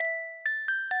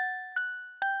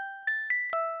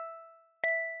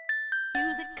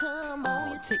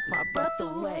take my breath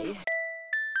away.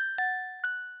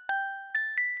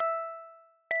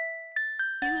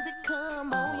 Music,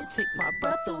 come on, you take my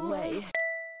breath away.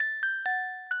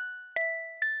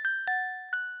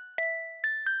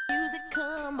 Music,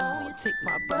 come on, you take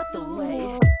my breath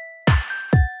away.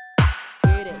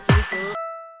 Get it, drink up.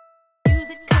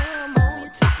 Music, come on, you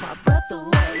take my breath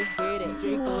away. Get it,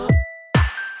 drink up.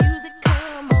 Music,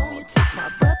 come on, you take my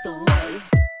breath away.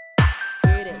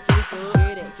 Get it, drink up.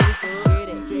 Get it, drink up. Get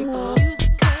it, drink up.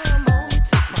 Music, come on, you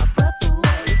take my breath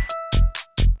away.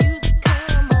 Music,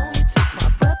 come on, you take my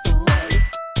breath away.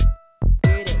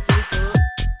 Get it, drink up.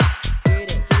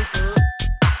 Get it, drink up.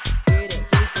 Get it,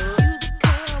 drink up. Music,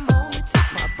 come on, you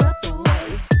take my breath away.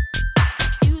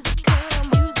 Music, come,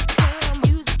 music, come,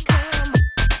 music, come.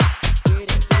 Get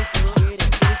it, drink up. Get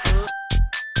it, drink up.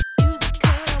 Music,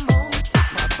 come on, you take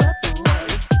my breath away.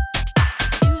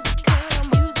 Music, come,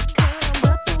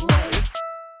 breath away.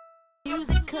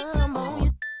 Music, come on,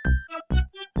 you.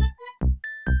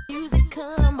 Music,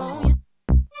 come on, you.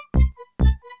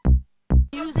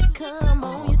 Music, come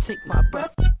on, you take my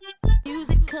breath.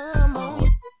 Music, come on, you.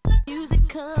 Music,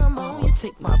 come on, you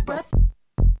take my breath.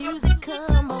 Music,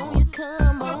 come on, you,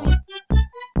 come on, you.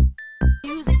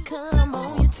 Music, come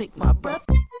on, you take my breath.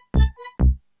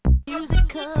 Music,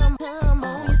 come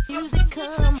on, music,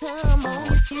 come on,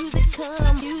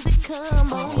 music,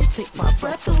 come on, you take my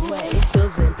breath away.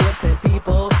 Bills and dips and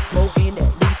people smoking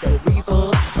that lethal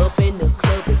reefer. Up in the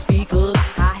club with speakers,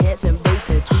 hi-hats and bass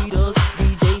and tweeters.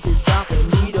 DJs is dropping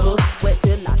needles, sweat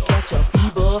till I catch a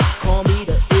fever. Call me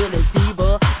the illest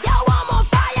diva. Yo, I'm on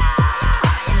fire.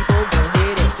 People go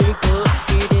ahead and drink up,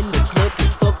 get in the club,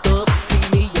 get fucked up. See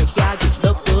me, you gotta get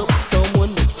looked up.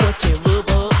 Someone to touch and rub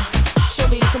up. Show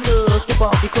me some love, strip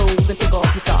off your clothes and take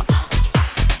off your socks.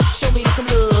 Show me some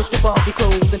love, strip off your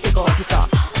clothes and take off your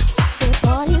socks. The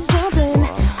party's jumping,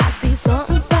 I see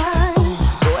something fine.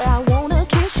 Boy, I wanna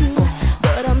kiss you,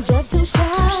 but I'm just too shy.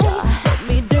 Let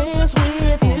me dance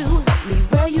with you, let me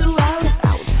wear you out.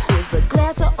 Here's a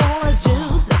glass of orange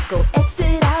juice, let's go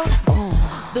exit out.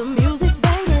 The music's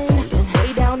banging,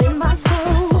 way down in my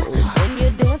soul. When you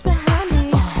dance behind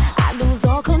me, I lose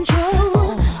all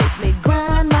control. Make me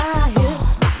grind my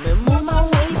hips, make me move my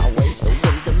waist. So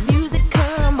when the music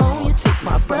come on, you take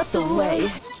my breath away.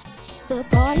 The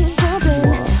party's jumping,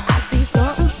 I see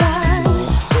something fine.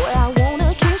 Boy, I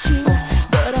wanna kiss you,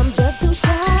 but I'm just too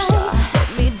shy. Let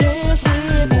me dance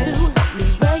with you, let me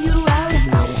wear you out.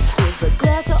 Here's a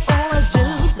glass of orange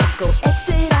juice, let's go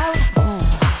exit out.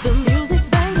 The music's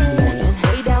banging,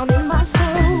 way down in my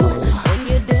soul. When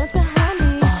you dance behind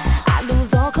me, I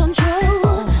lose all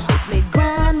control. Make me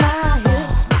grind my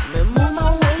hips, make me move my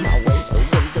waist. So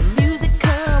when the music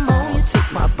come on, you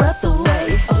take my breath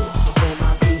away. For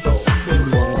my people,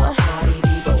 Lord, party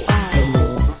people.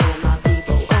 This is for my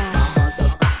people, my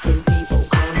motherfucking people.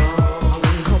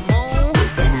 Come on,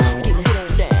 get down, get on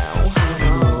down.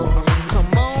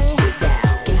 Come on, get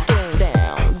down, get on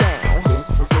down. This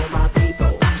is for my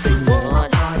people. Say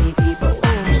what? Party people.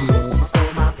 This is for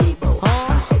my people,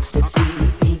 my ecstasy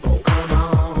people. Come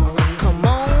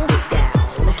on,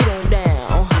 get on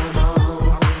down.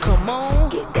 Come on,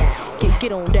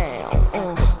 get on down.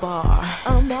 Bar.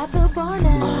 I'm at the bar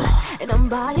now, and I'm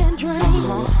buying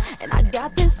drinks, and I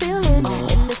got this feeling,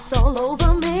 and it's all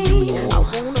over me. I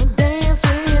wanna dance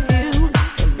with you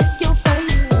and lick your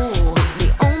face. Put me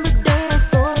on the dance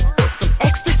floor for some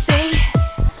ecstasy.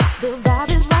 The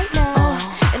vibe is right now,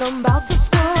 and I'm about to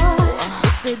score.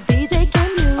 Mr. DJ, can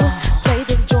you play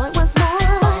this joint once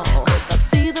more? 'Cause I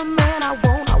see the man I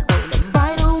want him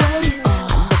right away. I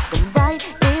look him right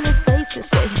in his face and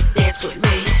say, dance with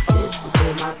me. This is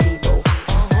for my people,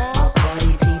 my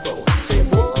party people. Say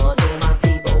what? This is for my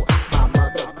people, my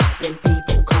motherfucking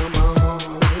people.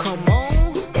 Come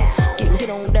on, get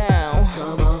on down.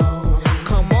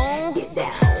 Come on,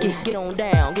 get on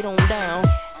down, get on down.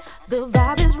 The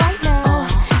vibe is right now,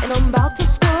 and I'm about to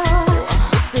score.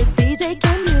 Mr. DJ,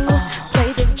 can you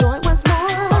play this joint once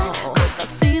more? 'Cause I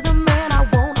see the man I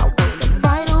want him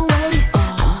right away.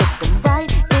 I look him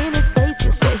right in his face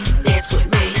and say, dance with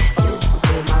me. This is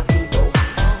for my people,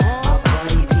 my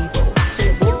party people. Say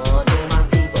what? This is for my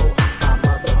people, my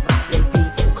motherfucking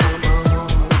people.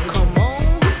 Come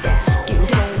on,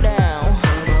 get on down.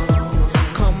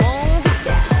 Come on,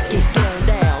 get on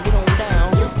down, get on down.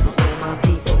 This is for my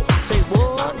people. Say what?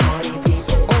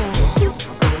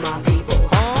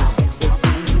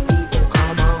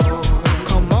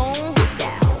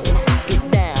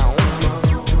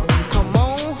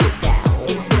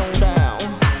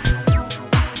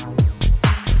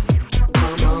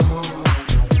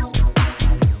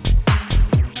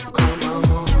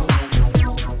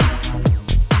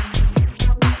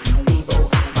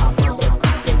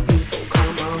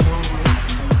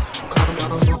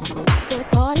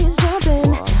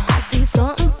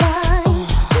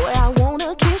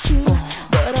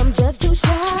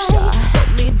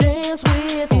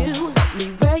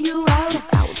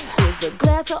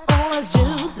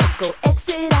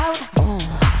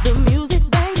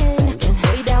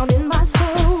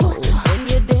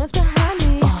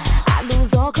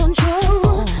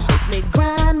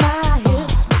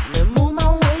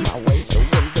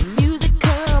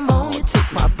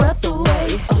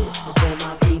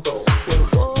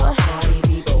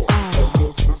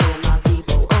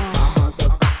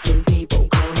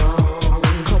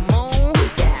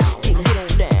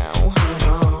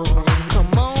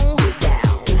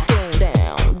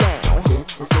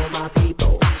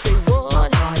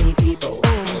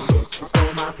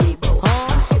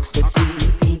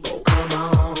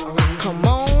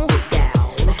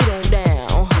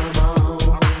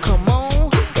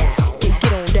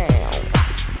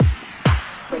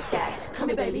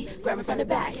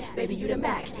 baby, you the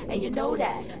Mac, and you know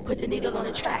that. Put the needle on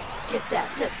the track, skip that,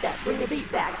 flip that, bring the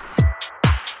beat back.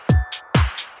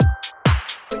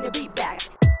 Bring the beat back.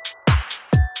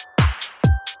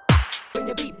 Bring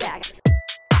the beat back.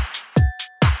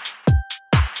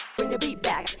 Bring the beat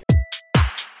back.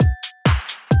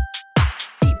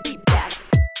 Beat back.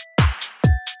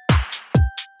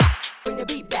 Bring the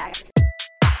beat back.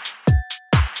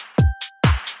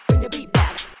 Bring the beat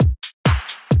back.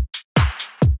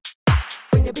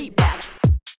 Bring the beat back.